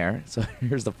sitting there. So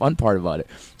here's the fun part about it.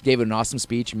 Gave an awesome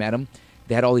speech, met him.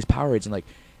 They had all these Powerades, and, like,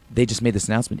 they just made this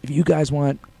announcement. If you guys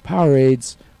want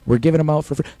Powerades, we're giving them out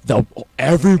for free.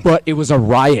 Everybody, it was a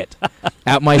riot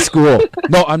at my school.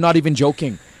 No, I'm not even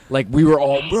joking. Like, we were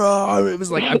all, bro, it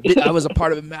was like, I was a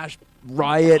part of a mass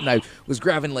riot, and I was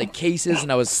grabbing, like, cases,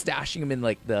 and I was stashing them in,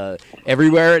 like,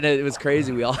 everywhere, and it was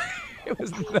crazy. We all... It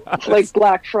was nuts. Like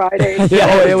Black Friday.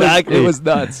 Yeah, exactly. It was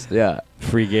nuts. Yeah.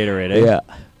 Free Gatorade, eh? Yeah.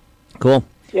 Cool.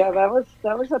 Yeah, that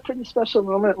was a pretty special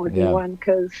moment when he won,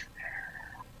 because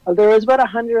there was about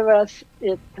 100 of us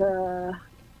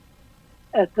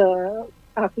at the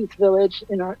Athletes Village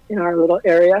in our little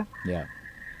area. Yeah.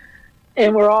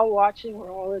 And we're all watching.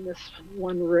 We're all in this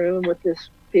one room with this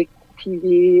big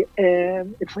TV,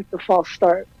 and it's like the false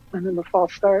start. And then the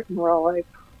false start, and we're all like,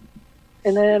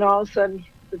 and then all of a sudden,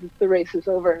 the race is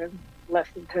over in less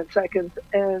than 10 seconds,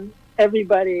 and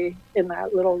everybody in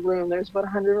that little room, there's about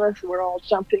 100 of us, and we're all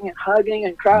jumping and hugging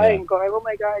and crying and going, oh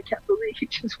my God, I can't believe he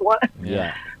just won.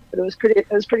 Yeah. But it was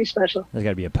pretty special. That's got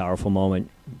to be a powerful moment,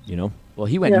 you know? Well,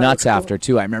 he went nuts after,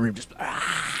 too. I remember him just,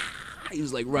 he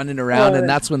was like running around, and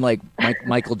that's when, like,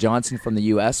 Michael Johnson from the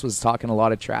U.S. was talking a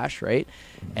lot of trash, right?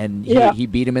 And he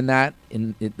beat him in that,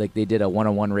 like they did a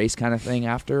one-on-one race kind of thing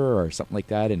after or something like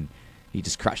that, and he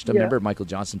just crushed him. Remember, Michael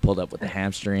Johnson pulled up with the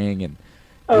hamstring, and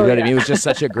you know what I mean? It was just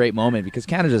such a great moment because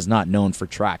Canada's not known for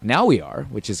track. Now we are,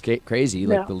 which is crazy.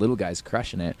 Like the little guys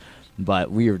crushing it, but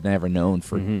we were never known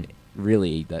for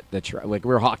really the track. Like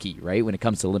we're hockey, right? When it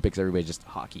comes to Olympics, everybody's just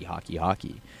hockey, hockey,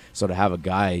 hockey. So to have a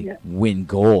guy win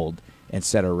gold and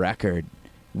set a record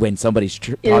when somebody's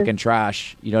talking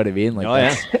trash, you know what I mean?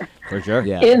 Like, for sure.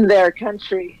 Yeah, in their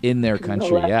country. In their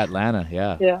country, Atlanta,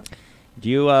 yeah. Do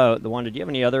you, Wanda? Do you have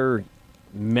any other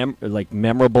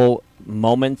memorable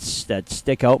moments that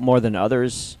stick out more than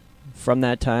others from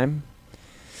that time?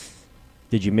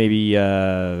 Did you maybe,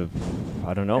 I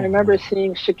don't know. I remember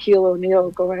seeing Shaquille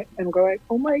O'Neal going,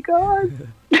 oh my God.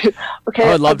 Okay,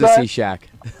 I would love to see Shaq.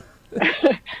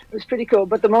 It was pretty cool.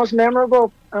 But the most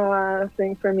memorable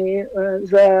thing for me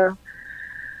was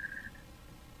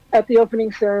at the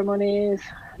opening ceremonies,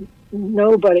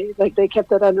 nobody, like they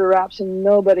kept it under wraps and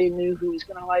nobody knew who was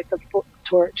going to light the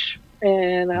torch.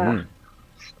 And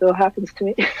still happens to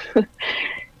me.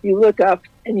 You look up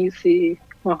and you see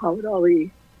Muhammad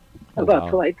Ali about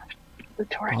to light the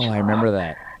torch. Oh, I remember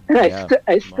that. And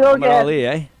I still Muhammad get Ali,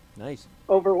 eh? Nice.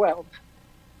 overwhelmed.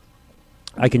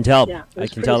 I can tell. Yeah, I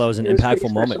can tell that was an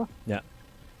impactful moment. Yeah.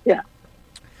 Yeah.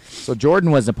 So Jordan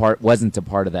wasn't a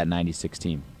part of that '96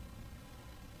 team,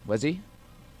 was he?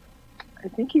 I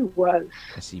think he was.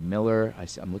 I see Miller.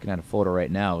 I'm looking at a photo right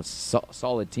now. It's a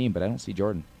solid team, but I don't see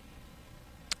Jordan.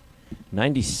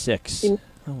 96.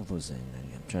 How old was he?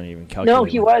 I'm trying to even calculate. No,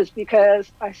 he was,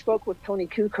 because I spoke with Tony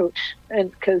Kukoc,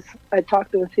 and because I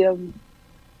talked with him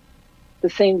the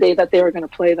same day that they were going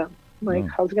to play them. I'm like,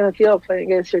 how's it going to feel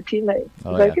playing against your teammate? He's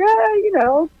like, you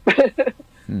know.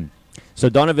 So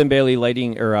Donovan Bailey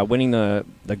winning the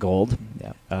gold.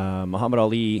 Yeah. Muhammad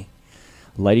Ali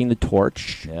lighting the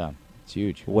torch. Yeah, it's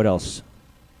huge. What else?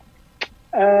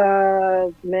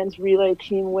 Men's relay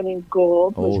team winning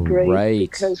gold was great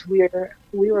because we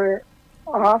were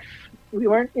off. We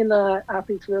weren't in the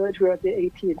Athletes Village. We were at the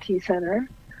AT&T Center,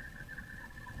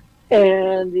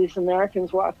 and these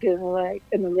Americans walked in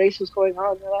and the race was going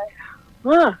on. They're like,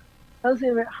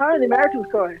 how are the Americans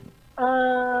going?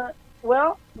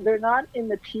 Well, they're not in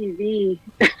the TV,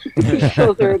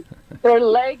 so they're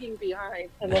lagging behind,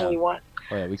 and then we won.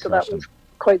 Oh, yeah, so that was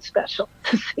quite special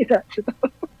to see that to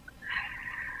them.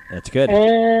 That's good.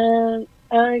 And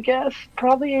I guess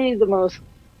probably the most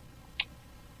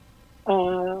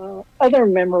Other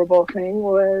memorable thing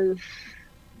was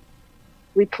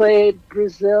we played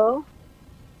Brazil.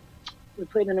 We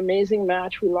played an amazing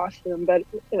match. We lost them, but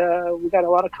we got a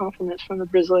lot of compliments from the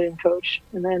Brazilian coach.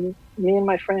 And then me and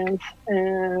my friends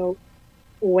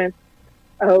went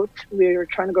out. We were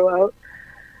trying to go out.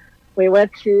 We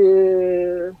went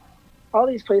to all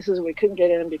these places we couldn't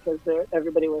get in because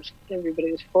everybody was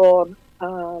full.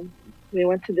 We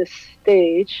went to this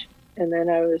stage, and then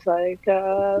I was like,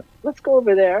 let's go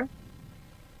over there.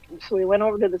 So we went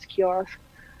over to this kiosk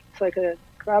so I could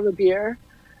grab a beer.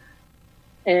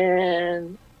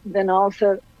 And then all of a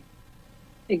sudden,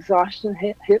 exhaustion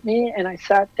hit me, and I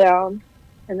sat down,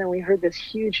 and then we heard this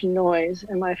huge noise,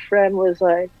 and my friend was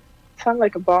like, it sounded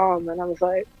like a bomb, and I was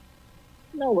like,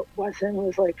 no, it wasn't. It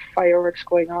was like fireworks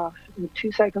going off. And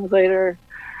 2 seconds later,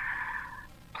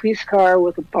 police car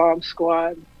with a bomb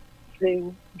squad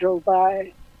thing drove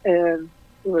by, and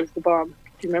it was the bomb. Do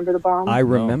you remember the bomb? I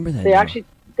remember that.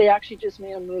 They actually just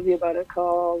made a movie about it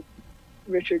called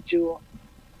Richard Jewell.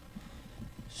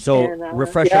 So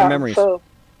refresh our memories. So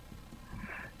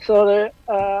the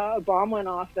bomb went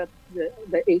off at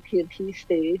the AT&T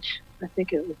stage. I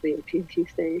think it was the AT&T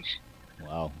stage.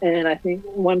 Wow. And I think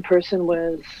one person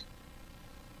was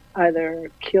either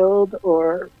killed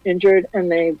or injured, and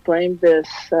they blamed this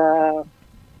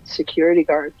security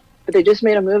guard. But they just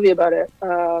made a movie about it.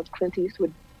 Clint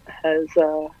Eastwood has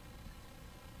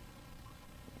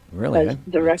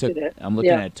directed it. I'm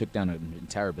looking at it. Took down an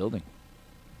entire building.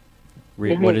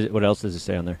 What else does it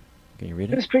say on there? Can you read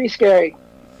it? It was pretty scary.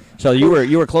 So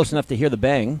you were close enough to hear the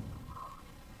bang.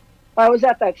 I was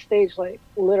at that stage like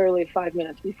literally 5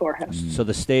 minutes beforehand. So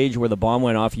the stage where the bomb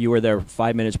went off, you were there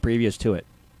 5 minutes previous to it.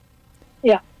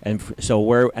 Yeah. And so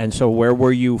where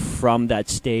were you from that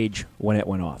stage when it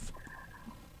went off?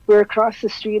 We were across the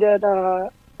street at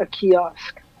a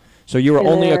kiosk. So you were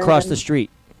only across the street.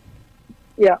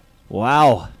 Yeah.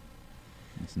 Wow.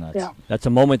 It's nuts. Yeah. That's a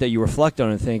moment that you reflect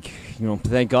on and think,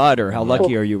 thank God, or how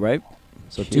lucky are you, right?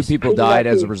 So 2 people died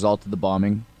as a result of the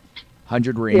bombing.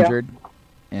 100 were injured.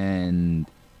 And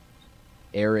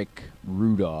Eric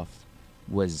Rudolph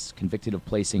was convicted of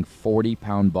placing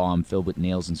 40-pound bomb filled with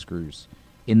nails and screws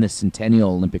in the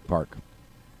Centennial Olympic Park.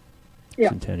 Yeah.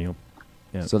 Centennial.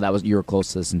 Yeah. So you were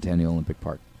close to the Centennial Olympic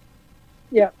Park.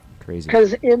 Yeah. Crazy.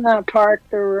 Because in that park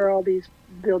there were all these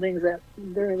buildings there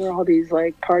were all these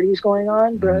like parties going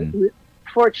on, but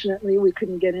fortunately we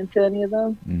couldn't get into any of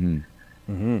them.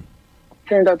 Mm-hmm.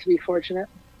 Turned out to be fortunate.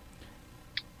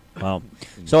 Wow.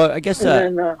 So I guess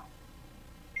go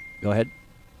ahead.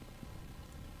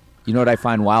 You know what I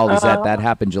find wild is that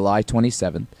happened July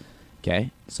 27th.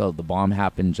 Okay, so the bomb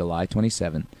happened July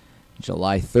 27th.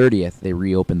 July 30th, they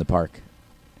reopened the park.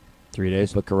 3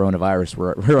 days. But coronavirus,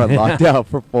 we're on lockdown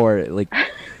for 4. Like,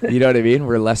 you know what I mean?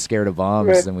 We're less scared of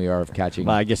bombs than we are of catching.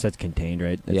 Well, I guess that's contained,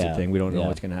 right? That's the thing. We don't know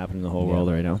what's going to happen in the whole world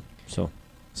right now. So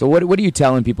what are you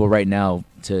telling people right now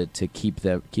to keep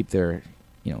their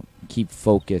keep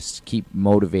focused, keep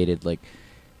motivated? Like,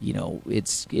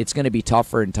 it's going to be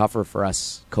tougher and tougher for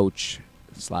us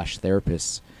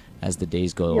coach/therapists as the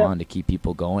days go on to keep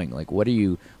people going. Like, what are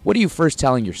you first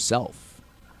telling yourself?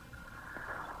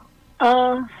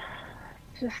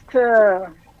 Just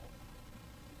to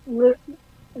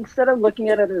instead of looking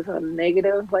at it as a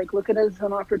negative, like look at it as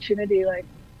an opportunity. Like,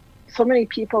 so many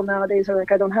people nowadays are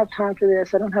like, I don't have time for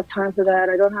this, I don't have time for that,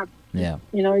 I don't have you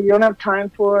don't have time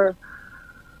for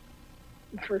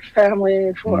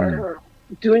family, for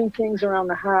doing things around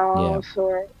the house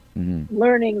or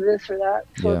learning this or that.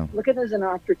 So look at it as an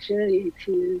opportunity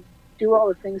to do all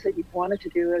the things that you wanted to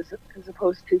do as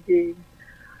opposed to being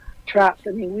trapped.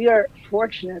 I mean, we are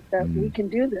fortunate that we can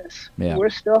do this. Yeah.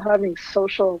 We're still having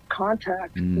social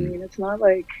contact. I mean, it's not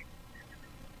like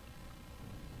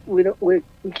we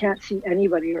can't see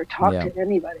anybody or talk to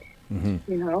anybody,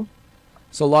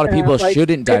 So a lot of people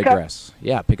shouldn't digress.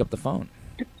 Pick up the phone.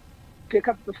 Pick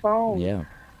up the phone. Yeah.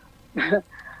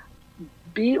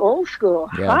 Be old school.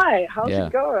 Yeah. Hi, how's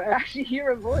it going? Actually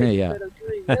hear a voice instead of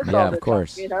doing this all the of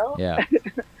course. time, Yeah.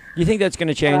 You think that's going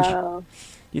to change? Do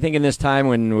you think in this time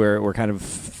when we're kind of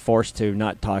forced to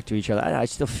not talk to each other, I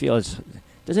still feel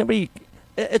does anybody?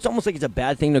 It's almost like it's a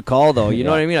bad thing to call, though. You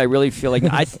know what I mean? I really feel like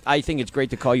I think it's great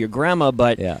to call your grandma,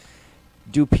 but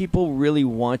do people really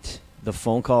want the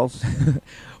phone calls?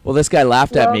 Well, this guy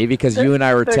laughed at me because you and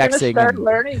I were texting. They're going to start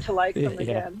learning to like them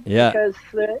again. Yeah. Because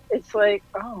it's like,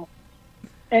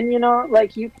 and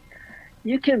like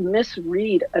you can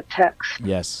misread a text.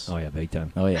 Yes. Oh, yeah, big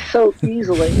time. Oh, yeah. So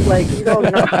easily. Like, you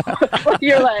don't know.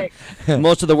 You're like...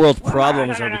 Most of the world's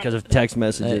problems are because of text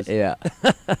messages. Yeah.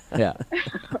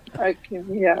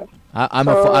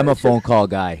 I'm a phone call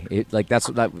guy.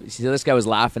 See, this guy was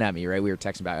laughing at me, right? We were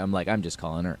texting back. I'm like, I'm just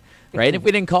calling her, right? And if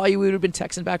we didn't call you, we would have been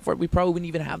texting back for it. We probably wouldn't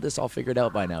even have this all figured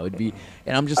out by now. And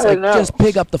I'm just like, just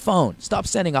pick up the phone. Stop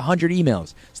sending 100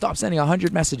 emails. Stop sending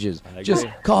 100 messages. Just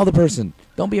call the person.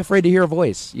 Don't be afraid to hear a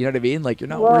voice. You know what I mean? Like, you're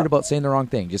not worried about saying the wrong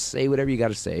thing. Just say whatever you got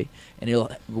to say, and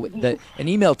an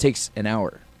email takes an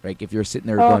hour, right? If you're sitting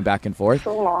there going back and forth,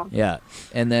 so long. Yeah,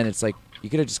 and then it's like, you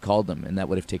could have just called them, and that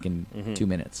would have taken 2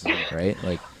 minutes, right?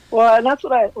 Like, well, and that's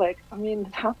what I like. I mean,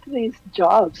 half of these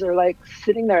jobs are like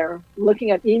sitting there looking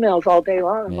at emails all day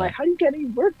long. I'm like, how do you get any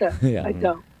work done? I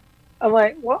don't. I'm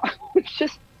like, well,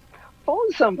 just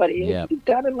phone somebody. Yeah. It's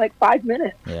done in like 5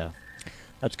 minutes. Yeah,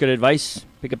 that's good advice.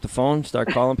 Pick up the phone, start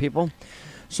calling people.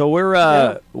 So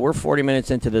we're 40 minutes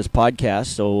into this podcast,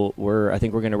 so I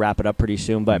think we're going to wrap it up pretty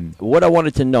soon. But what I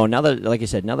wanted to know, now that, like I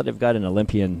said, now that I've got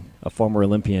a former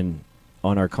Olympian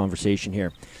on our conversation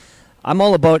here, I'm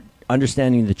all about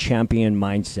understanding the champion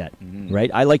mindset, right?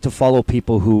 I like to follow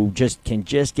people who can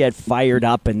get fired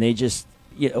up, and they just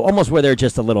almost where they're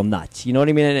just a little nuts. You know what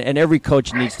I mean? And every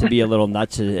coach needs to be a little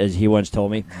nuts, as he once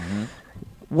told me.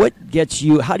 What gets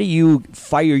you? How do you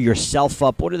fire yourself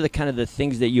up? What are the kind of the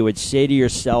things that you would say to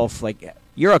yourself? Like,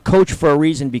 you're a coach for a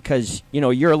reason, because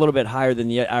you're a little bit higher than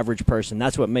the average person.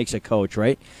 That's what makes a coach,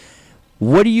 right?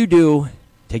 What do you do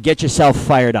to get yourself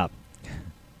fired up?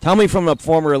 Tell me from a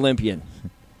former Olympian.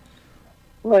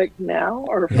 Like now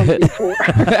or from before?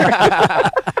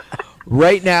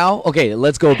 Right now. Okay,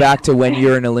 let's go back to when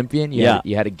you're an Olympian. You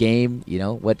had a game.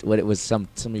 What it was, some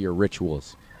of your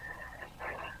rituals.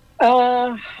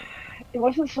 It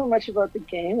wasn't so much about the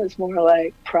game. It's more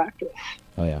like practice.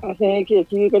 Oh yeah. I think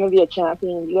if you're going to be a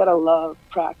champion, you gotta love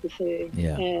practicing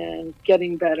and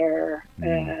getting better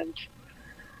and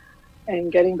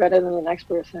getting better than the next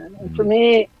person. And for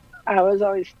me, I was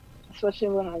always, especially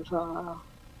when I was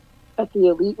at the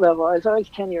elite level, I was always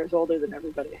 10 years older than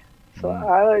everybody. So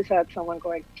I always had someone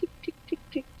going tick, tick, tick,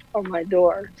 tick on my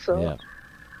door. So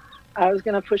I was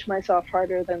going to push myself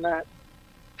harder than that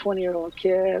 20-year-old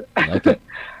kid. I like it.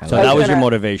 So that was your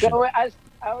motivation.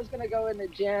 I was going to go in the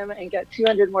gym and get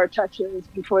 200 more touches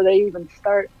before they even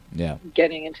start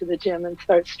getting into the gym and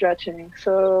start stretching.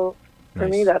 So for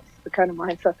me, that's the kind of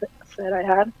mindset that I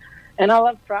had. And I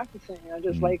love practicing. I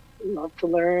just love to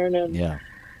learn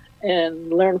and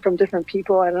learn from different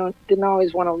people. I didn't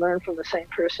always want to learn from the same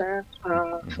person.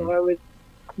 So I would,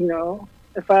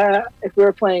 if we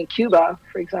were playing Cuba,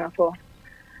 for example,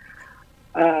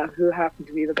 who happened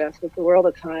to be the best of the world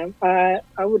at the time, I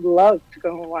would love to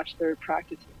go and watch their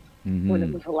practices when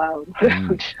it was allowed,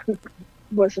 which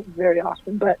wasn't very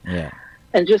often. But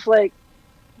and just like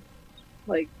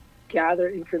gather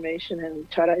information and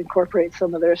try to incorporate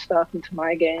some of their stuff into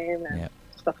my game and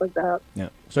stuff like that. Yeah.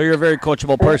 So you're a very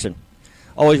coachable person,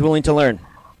 always willing to learn.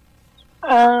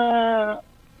 I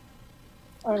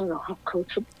don't know how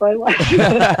coachable I was.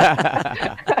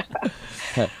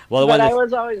 But I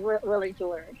was always willing to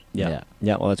learn. Yeah.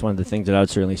 Well, that's one of the things that I would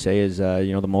certainly say is,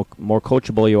 the more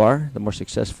coachable you are, the more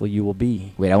successful you will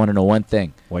be. Wait, I want to know one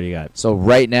thing. What do you got? So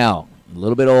right now, a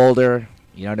little bit older,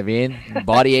 you know what I mean?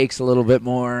 Body aches a little bit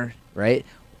more, right?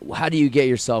 How do you get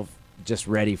yourself just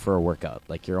ready for a workout,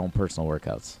 like your own personal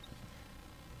workouts?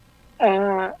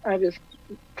 I just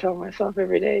tell myself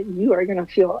every day, you are going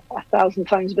to feel 1,000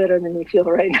 times better than you feel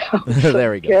right now. So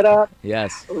there we go. Get up,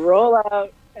 roll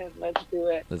out, and let's do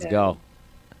it. Let's go.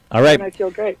 All right. And I feel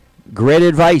great. Great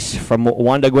advice from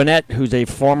Wanda Guenette, who's a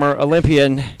former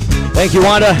Olympian. Thank you,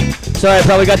 Wanda. Sorry, I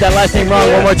probably got that last name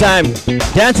wrong. One more time.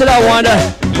 Dance it out,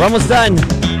 Wanda. We're almost done.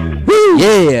 Woo!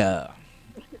 Yeah.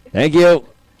 Thank you.